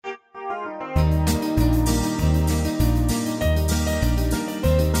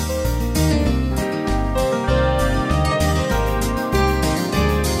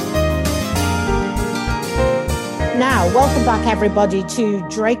Welcome back, everybody, to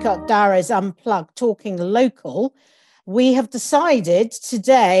Draycott Diaries Unplugged, talking local. We have decided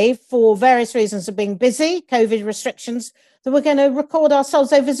today, for various reasons of being busy, COVID restrictions, that we're going to record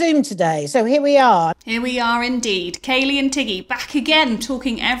ourselves over Zoom today. So here we are. Here we are indeed. Kaylee and Tiggy back again,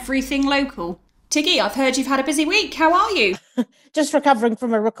 talking everything local. Tiggy, I've heard you've had a busy week. How are you? Just recovering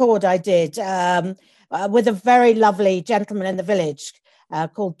from a record I did with a very lovely gentleman in the village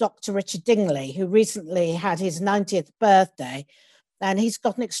called Dr. Richard Dingley, who recently had his 90th birthday. And he's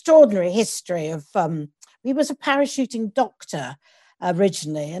got an extraordinary history of, he was a parachuting doctor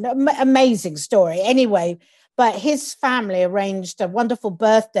originally, an amazing story. Anyway, but his family arranged a wonderful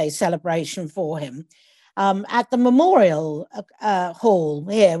birthday celebration for him at the Memorial Hall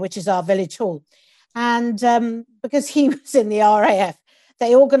here, which is our village hall. And because he was in the RAF,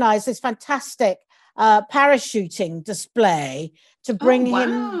 they organised this fantastic parachuting display to bring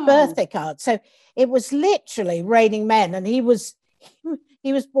him birthday cards. So it was literally raining men, and he was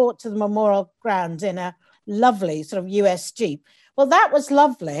brought to the Memorial Grounds in a lovely sort of US Jeep. Well, that was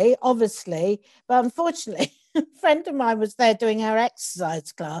lovely, obviously, but unfortunately, a friend of mine was there doing her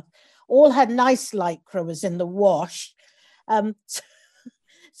exercise class. All her nice lycra was in the wash.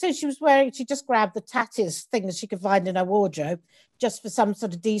 So she just grabbed the tattiest things she could find in her wardrobe, just for some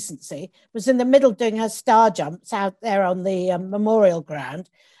sort of decency, was in the middle doing her star jumps out there on the memorial ground,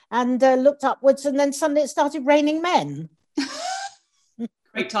 and looked upwards, and then suddenly it started raining men.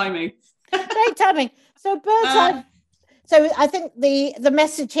 Great timing. Great timing. So So I think the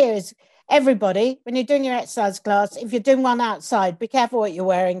message here is, everybody, when you're doing your exercise class, if you're doing one outside, be careful what you're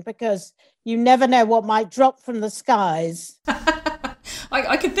wearing, because you never know what might drop from the skies.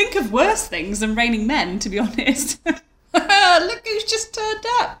 I could think of worse things than raining men, to be honest. Look who's just turned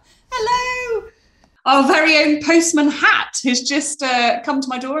up. Hello. Our very own postman Hat has just come to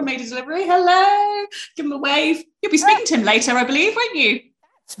my door and made a delivery. Hello. Give him a wave. You'll be speaking to him later, I believe, won't you?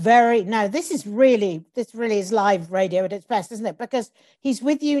 This really is live radio at its best, isn't it? Because he's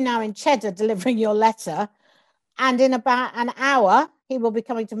with you now in Cheddar delivering your letter, and in about an hour he will be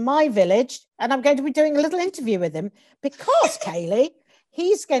coming to my village, and I'm going to be doing a little interview with him, because Kaylee,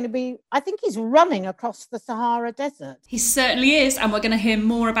 he's going to be, I think he's running across the Sahara Desert. He certainly is, and we're going to hear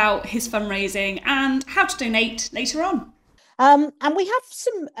more about his fundraising and how to donate later on. And we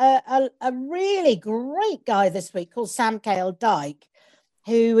have a really great guy this week called Sam Kale-Dyke,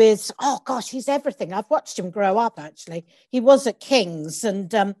 who is, he's everything. I've watched him grow up, actually. He was at King's, and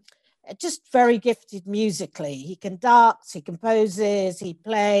just very gifted musically. He can dance, he composes, he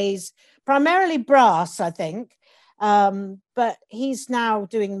plays, primarily brass, I think. But he's now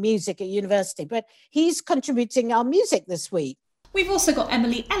doing music at university, but he's contributing our music this week. We've also got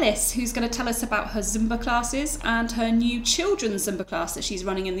Emily Ellis, who's going to tell us about her Zumba classes and her new children's Zumba class that she's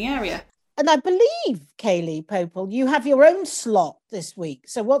running in the area. And I believe, Kaylee Popel, you have your own slot this week.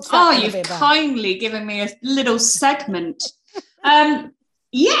 So what's that going to be about? You've kindly given me a little segment.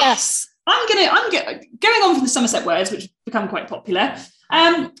 Yes, I'm going on from the Somerset words, which have become quite popular.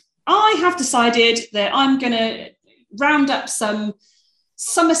 I have decided that I'm going to round up some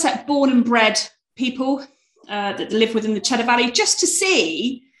Somerset born and bred people that live within the Cheddar Valley, just to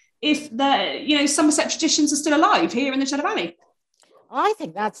see if the Somerset traditions are still alive here in the Cheddar Valley. I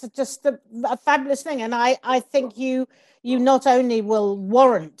think that's just a fabulous thing, and I think you not only will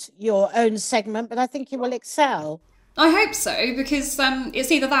warrant your own segment, but I think you will excel. I hope so, because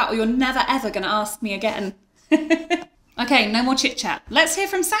it's either that or you're never ever going to ask me again. Okay, no more chit-chat. Let's hear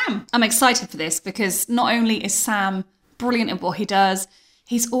from Sam. I'm excited for this because not only is Sam brilliant at what he does,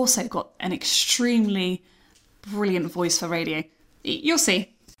 he's also got an extremely brilliant voice for radio. You'll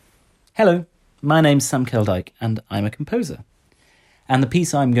see. Hello, my name's Sam Kale-Dyke and I'm a composer. And the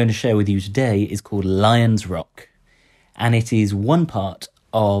piece I'm going to share with you today is called Lion's Rock. And it is one part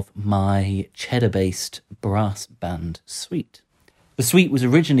of my Cheddar-based brass band suite. The suite was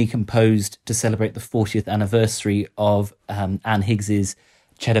originally composed to celebrate the 40th anniversary of Anne Higgs's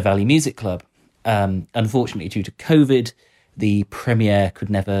Cheddar Valley Music Club. Unfortunately, due to COVID, the premiere could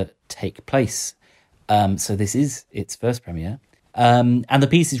never take place. So this is its first premiere. And the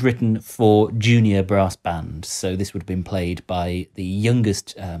piece is written for junior brass band. So this would have been played by the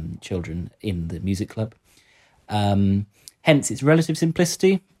youngest children in the music club. Hence its relative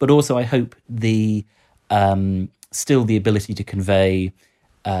simplicity, but also I hope still the ability to convey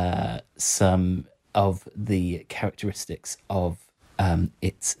some of the characteristics of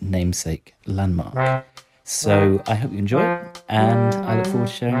its namesake landmark. So I hope you enjoy it, and I look forward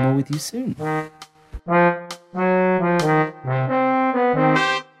to sharing more with you soon.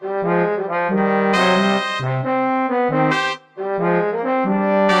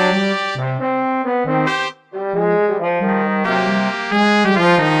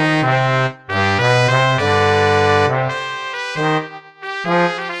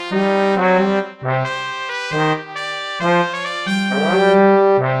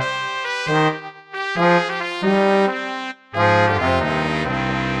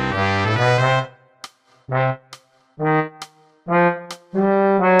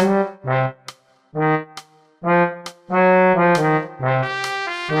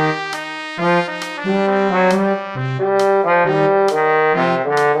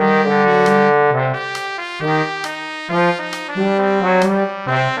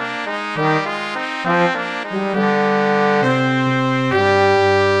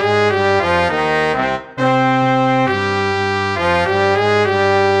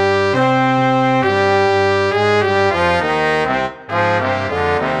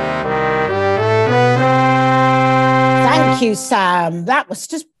 Sam. That was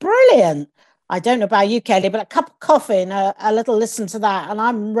just brilliant. I don't know about you, Kelly, but a cup of coffee and a little listen to that, and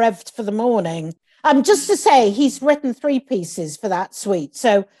I'm revved for the morning. Just to say, he's written 3 pieces for that suite.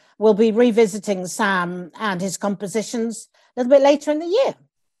 So we'll be revisiting Sam and his compositions a little bit later in the year.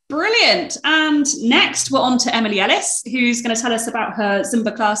 Brilliant. And next, we're on to Emily Ellis, who's going to tell us about her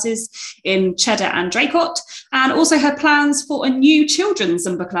Zumba classes in Cheddar and Draycott, and also her plans for a new children's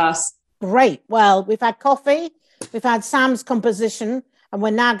Zumba class. Great. Well, we've had coffee, we've had Sam's composition, and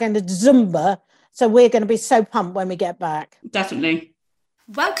we're now going to Zumba. So we're going to be so pumped when we get back. Definitely.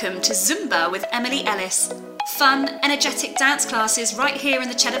 Welcome to Zumba with Emily Ellis. Fun, energetic dance classes right here in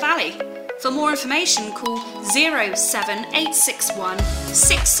the Cheddar Valley. For more information, call 07861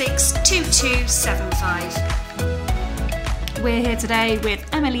 662275. We're here today with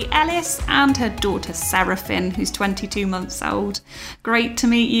Emily Ellis and her daughter Seraphine, who's 22 months old. Great to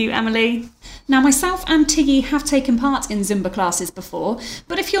meet you, Emily. Now, myself and Tiggy have taken part in Zumba classes before,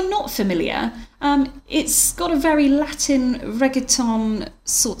 but if you're not familiar, it's got a very Latin reggaeton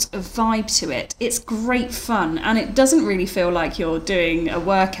sort of vibe to it. It's great fun, and it doesn't really feel like you're doing a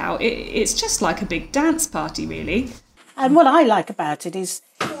workout. It's just like a big dance party, really. And what I like about it is,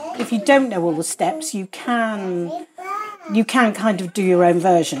 if you don't know all the steps, you can kind of do your own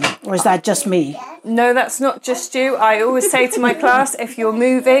version, or is that just me? No, that's not just you. I always say to my class, if you're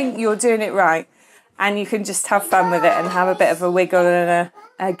moving, you're doing it right. And you can just have fun with it and have a bit of a wiggle and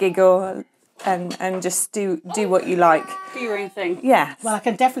a giggle and just do what you like. Do your own thing. Yeah. Well, I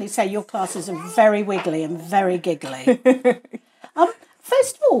can definitely say your classes are very wiggly and very giggly.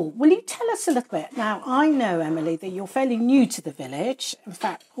 First of all, will you tell us a little bit? Now, I know, Emily, that you're fairly new to the village. In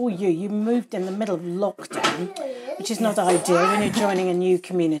fact, you moved in the middle of lockdown, which is not ideal when you're joining a new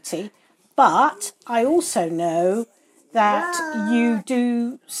community. But I also know that you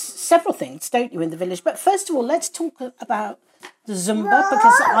do several things, don't you, in the village? But first of all, let's talk about the Zumba,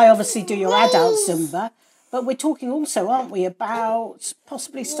 because I obviously do your adult Zumba. But we're talking also, aren't we, about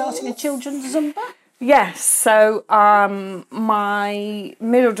possibly starting a children's Zumba? Yes, so my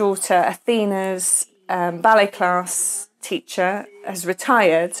middle daughter, Athena's ballet class teacher has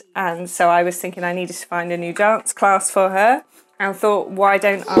retired, and so I was thinking I needed to find a new dance class for her, and thought, why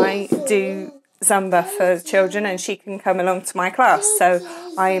don't I do Zumba for children and she can come along to my class. So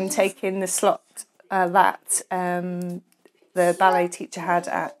I am taking the slot that the ballet teacher had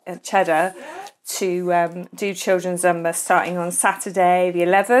at Cheddar to do children's Zumba starting on Saturday the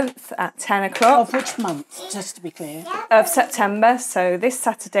 11th at 10 o'clock. Of which month, just to be clear? Of September, so this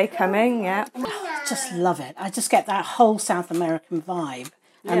Saturday coming, yeah. I just love it. I just get that whole South American vibe.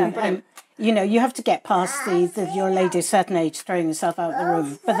 And you know, you have to get past your lady a certain age throwing yourself out of the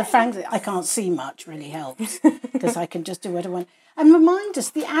room. But the fact that I can't see much really helps, because I can just do what I want. And remind us,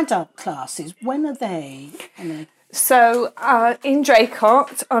 the adult classes, when are they? So in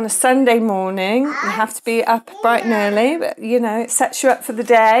Draycott on a Sunday morning, you have to be up bright and early, but you know, it sets you up for the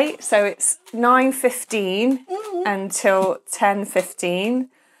day. So it's 9:15 until 10:15,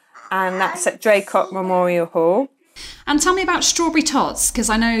 and that's at Draycott Memorial Hall. And tell me about Strawberry Tots, because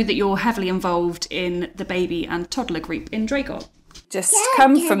I know that you're heavily involved in the baby and toddler group in Draycott. Just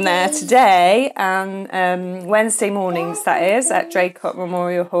come from there today, and Wednesday mornings, that is, at Draycott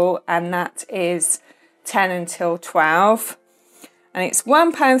Memorial Hall, and that is 10 until 12. And it's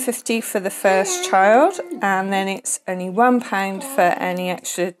 £1.50 for the first child, and then it's only £1 for any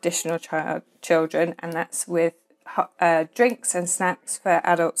extra additional children, and that's with drinks and snacks for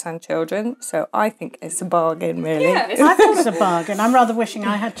adults and children. So I think it's a bargain, really. Yeah, I think it's a bargain. I'm rather wishing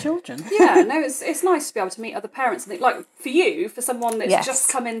I had children. Yeah, no, it's nice to be able to meet other parents. And like for you, for someone that's just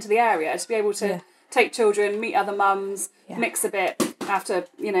come into the area, to be able to take children, meet other mums, mix a bit after,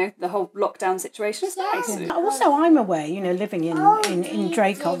 you know, the whole lockdown situation. It's nice. Yeah. Also, I'm aware, you know, living in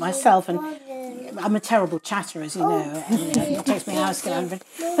Draycott myself, and I'm a terrible chatter, as you know, and it takes me hours to get out of it.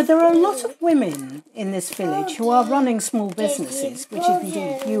 But there are a lot of women in this village who are running small businesses, which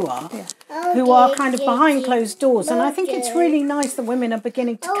indeed you are, who are kind of behind closed doors. And I think it's really nice that women are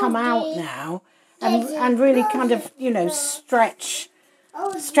beginning to come out now and really kind of, you know, stretch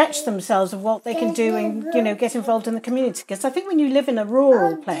themselves of what they can do and, you know, get involved in the community. Because I think when you live in a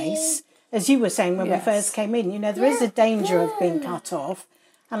rural place, as you were saying when we first came in, you know, there is a danger of being cut off.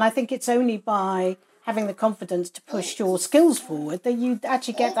 And I think it's only by having the confidence to push your skills forward that you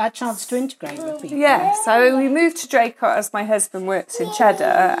actually get that chance to integrate with people. Yeah, so we moved to Draycott as my husband works in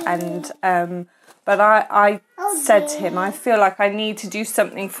Cheddar, and but I said to him, I feel like I need to do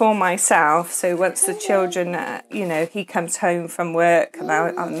something for myself. So once the children, you know, he comes home from work,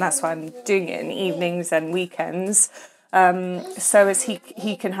 and that's why I'm doing it in the evenings and weekends, so as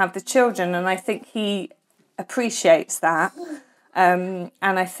he can have the children. And I think he appreciates that. And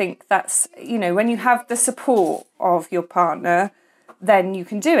I think that's, when you have the support of your partner, then you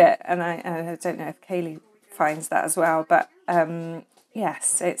can do it. And I don't know if Kaylee finds that as well, but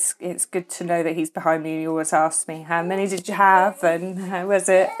yes, it's good to know that he's behind me. He always asks me, how many did you have and how was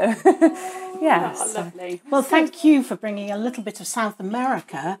it? Yes. Oh, lovely. Well, thank you for bringing a little bit of South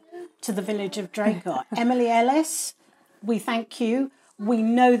America to the village of Draycote. Emily Ellis, we thank you. We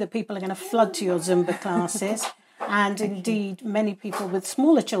know that people are going to flood to your Zumba classes, and indeed many people with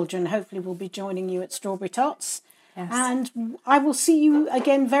smaller children hopefully will be joining you at Strawberry Tots. Yes. And I will see you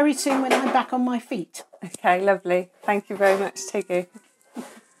again very soon when I'm back on my feet. Okay, lovely. Thank you very much, Tiggy.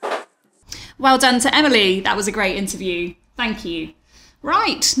 Well done to Emily. That was a great interview. Thank you.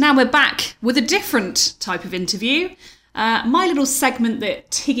 Right, now we're back with a different type of interview. My little segment that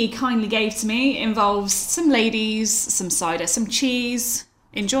Tiggy kindly gave to me involves some ladies, some cider, some cheese.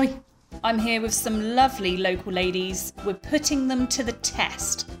 Enjoy. I'm here with some lovely local ladies. We're putting them to the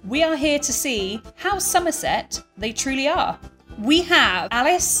test. We are here to see how Somerset they truly are. We have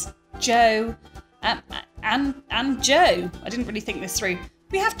Alice, Jo, and Jo. I didn't really think this through.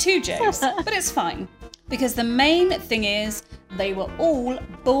 We have 2 Joes, but it's fine. Because the main thing is they were all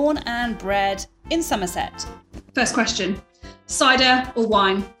born and bred in Somerset. First question, cider or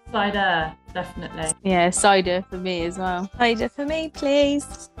wine? Cider, definitely. Yeah, cider for me as well. Cider for me,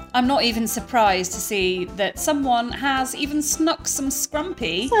 please. I'm not even surprised to see that someone has even snuck some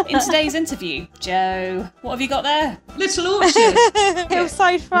scrumpy in today's interview. Jo, what have you got there? Little Orchard.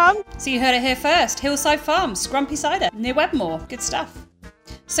 Hillside Farm. So you heard it here first. Hillside Farm, scrumpy cider, near Wedmore. Good stuff.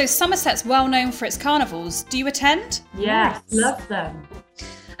 So Somerset's well known for its carnivals. Do you attend? Yes, love them.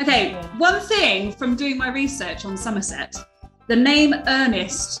 Okay, one thing from doing my research on Somerset, the name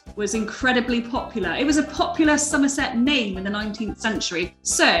Ernest was incredibly popular. It was a popular Somerset name in the 19th century.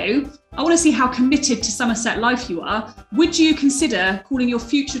 So I want to see how committed to Somerset life you are. Would you consider calling your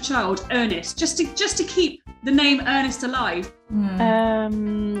future child Ernest, just to keep the name Ernest alive? No.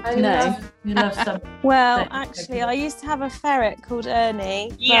 You love some. Well, actually, I used to have a ferret called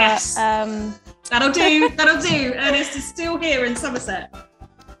Ernie. Yes. But, That'll do. Ernest is still here in Somerset.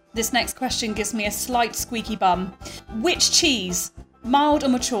 This next question gives me a slight squeaky bum. Which cheese? Mild or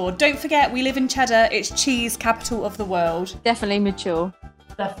mature? Don't forget, we live in Cheddar. It's cheese capital of the world. definitely mature.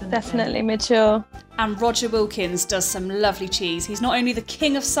 Definitely mature. And Roger Wilkins does some lovely cheese. He's not only the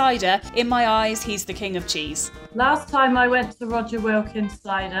king of cider, in my eyes, he's the king of cheese. Last time I went to Roger Wilkins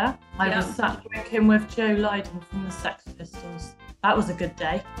cider, I was sat drinking with Joe Lydon from the Sex Pistols. That was a good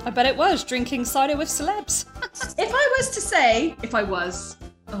day. I bet it was, drinking cider with celebs. If I was to say,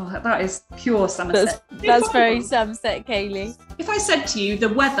 that is pure Somerset. That's very Somerset, Kaylee. If I said to you, the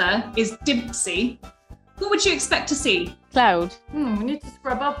weather is dimpsy, what would you expect to see? Cloud. We need to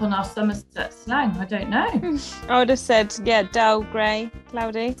scrub up on our Somerset slang. I don't know. I would have said, dull, grey,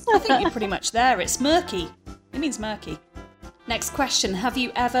 cloudy. I think you're pretty much there. It's murky. It means murky. Next question. Have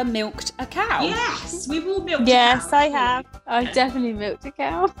you ever milked a cow? Yes, we've all milked a cow. Yes, I have. I've definitely milked a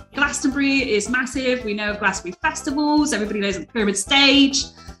cow. Glastonbury is massive. We know of Glastonbury festivals. Everybody knows of the Pyramid Stage.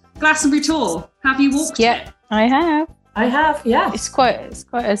 Glastonbury Tour. Have you walked it? I have. I have, yeah. It's quite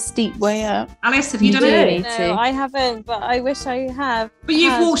a steep way up. Alice, have you done do. it? No, I haven't, but I wish I have. But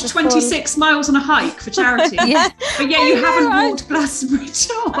you've walked 26 miles on a hike for charity. Yeah. But yet you haven't walked Glastonbury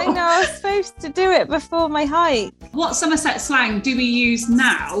Tour. I know, I was supposed to do it before my hike. What Somerset slang do we use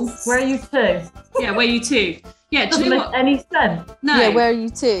now? Where are you to? Yeah, where are you to? Yeah, do Doesn't you know make what? any sense. No. Yeah, where are you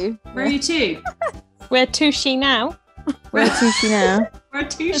to? Where are you to? Where to she now? Where to she now? Where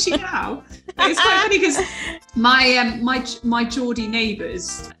to she now? It's quite funny because my Geordie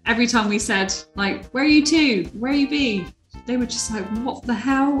neighbours, every time we said, like, where are you to? Where are you be? They were just like, what the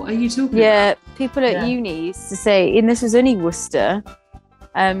hell are you talking Yeah, about? people at uni used to say, and this was only Worcester,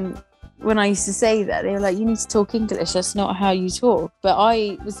 when I used to say that, they were like, you need to talk English, that's not how you talk. But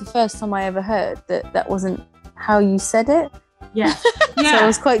it was the first time I ever heard that wasn't how you said it. Yeah. So I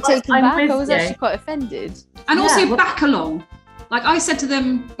was quite taken I'm back. with I was you. actually quite offended. And also Yeah, back along. Like I said to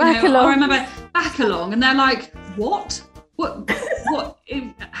them, Back I along. remember back along, and they're like, what? What?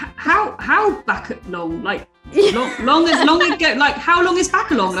 How back along? Like long ago? Like how long is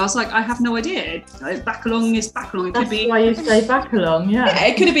back along? And I was like, I have no idea. Back along is back along. It could That's be. why you say back along, yeah. Yeah,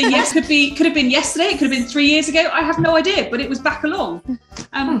 it could have been could have been yesterday. It could have been 3 years ago. I have no idea, but it was back along.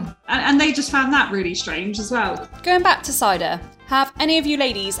 And they just found that really strange as well. Going back to cider, have any of you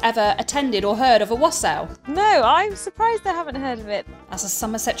ladies ever attended or heard of a wassail? No, I'm surprised I haven't heard of it. That's a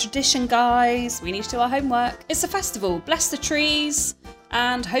Somerset tradition, guys. We need to do our homework. It's a festival. Bless the trees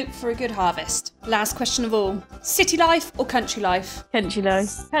and hope for a good harvest. Last question of all. City life or country life? Country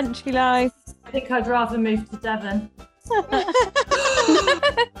life. Country life. I think I'd rather move to Devon.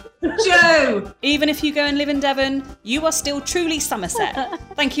 Joe! Even if you go and live in Devon, you are still truly Somerset.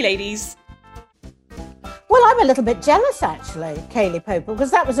 Thank you, ladies. Well, I'm a little bit jealous, actually, Kaylee Popel,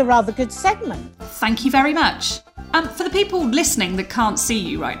 because that was a rather good segment. Thank you very much. For the people listening that can't see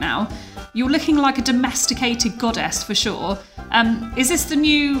you right now, you're looking like a domesticated goddess for sure. Is this the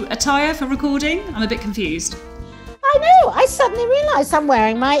new attire for recording? I'm a bit confused. I know, I suddenly realised I'm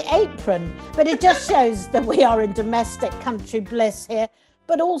wearing my apron, but it just shows that we are in domestic country bliss here,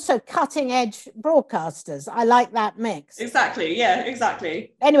 but also cutting-edge broadcasters. I like that mix. Exactly, yeah,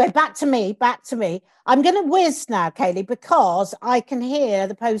 exactly. Anyway, back to me. I'm going to whiz now, Kaylee, because I can hear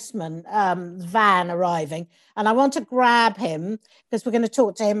the postman van arriving, and I want to grab him because we're going to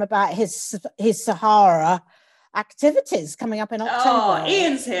talk to him about his Sahara activities coming up in October. Oh,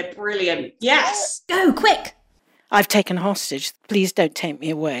 Ian's here. Brilliant. Yes. Go, quick. I've taken hostage. Please don't take me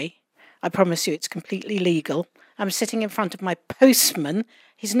away. I promise you it's completely legal. I'm sitting in front of my postman.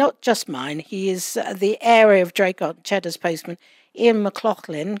 He's not just mine. He is the area of Draycott and Cheddar's postman, Ian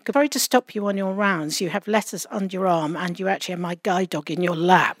McLaughlin. Sorry to stop you on your rounds. You have letters under your arm and you actually have my guide dog in your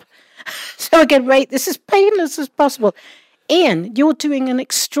lap. So again, rate this as painless as possible. Ian, you're doing an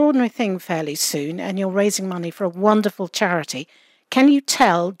extraordinary thing fairly soon and you're raising money for a wonderful charity. Can you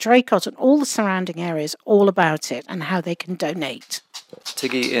tell Draycott and all the surrounding areas all about it and how they can donate?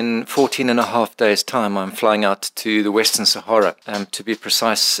 Tiggy, in 14 and a half days' time, I'm flying out to the Western Sahara, to be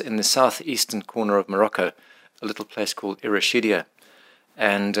precise, in the southeastern corner of Morocco, a little place called Irashidia.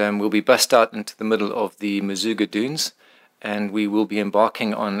 And we'll be bussed out into the middle of the Muzuga Dunes, and we will be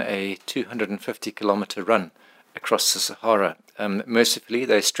embarking on a 250-kilometre run across the Sahara. Mercifully,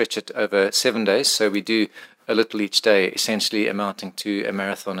 they stretch it over 7 days, so we do a little each day, essentially amounting to a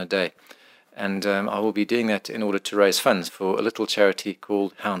marathon a day. And I will be doing that in order to raise funds for a little charity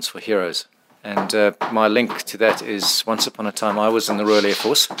called Hounds for Heroes. And my link to that is, once upon a time I was in the Royal Air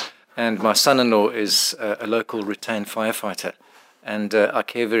Force, and my son-in-law is a local retained firefighter. And I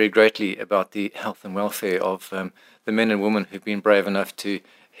care very greatly about the health and welfare of the men and women who've been brave enough to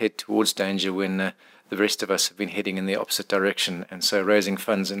head towards danger when the rest of us have been heading in the opposite direction. And so raising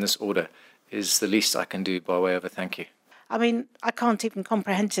funds in this order is the least I can do by way of a thank you. I mean, I can't even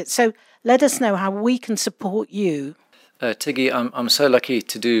comprehend it. So let us know how we can support you. Tiggy, I'm so lucky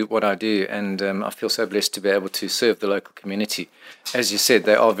to do what I do, and I feel so blessed to be able to serve the local community. As you said,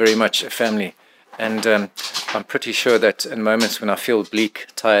 they are very much a family, and I'm pretty sure that in moments when I feel bleak,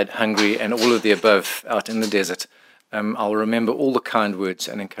 tired, hungry, and all of the above out in the desert, I'll remember all the kind words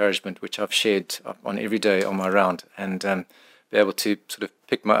and encouragement which I've shared on every day on my round, and be able to sort of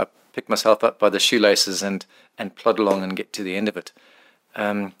pick myself up by the shoelaces and plod along and get to the end of it.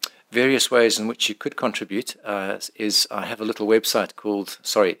 Various ways in which you could contribute is I have a little website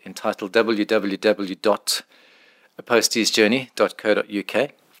entitled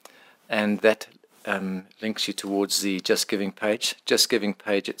www.apostiesjourney.co.uk, and that links you towards the Just Giving page. Just Giving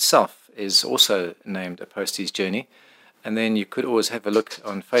page itself is also named A Postie's Journey, and then you could always have a look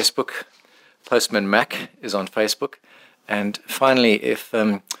on Facebook. Postman Mac is on Facebook. And finally, if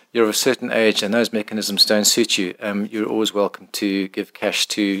you're of a certain age and those mechanisms don't suit you, you're always welcome to give cash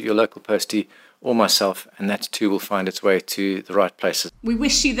to your local postie or myself, and that too will find its way to the right places. We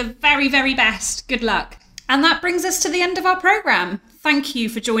wish you the very, very best. Good luck. And that brings us to the end of our programme. Thank you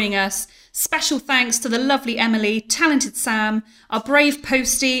for joining us. Special thanks to the lovely Emily, talented Sam, our brave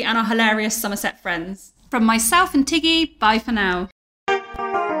postie, and our hilarious Somerset friends. From myself and Tiggy, bye for now.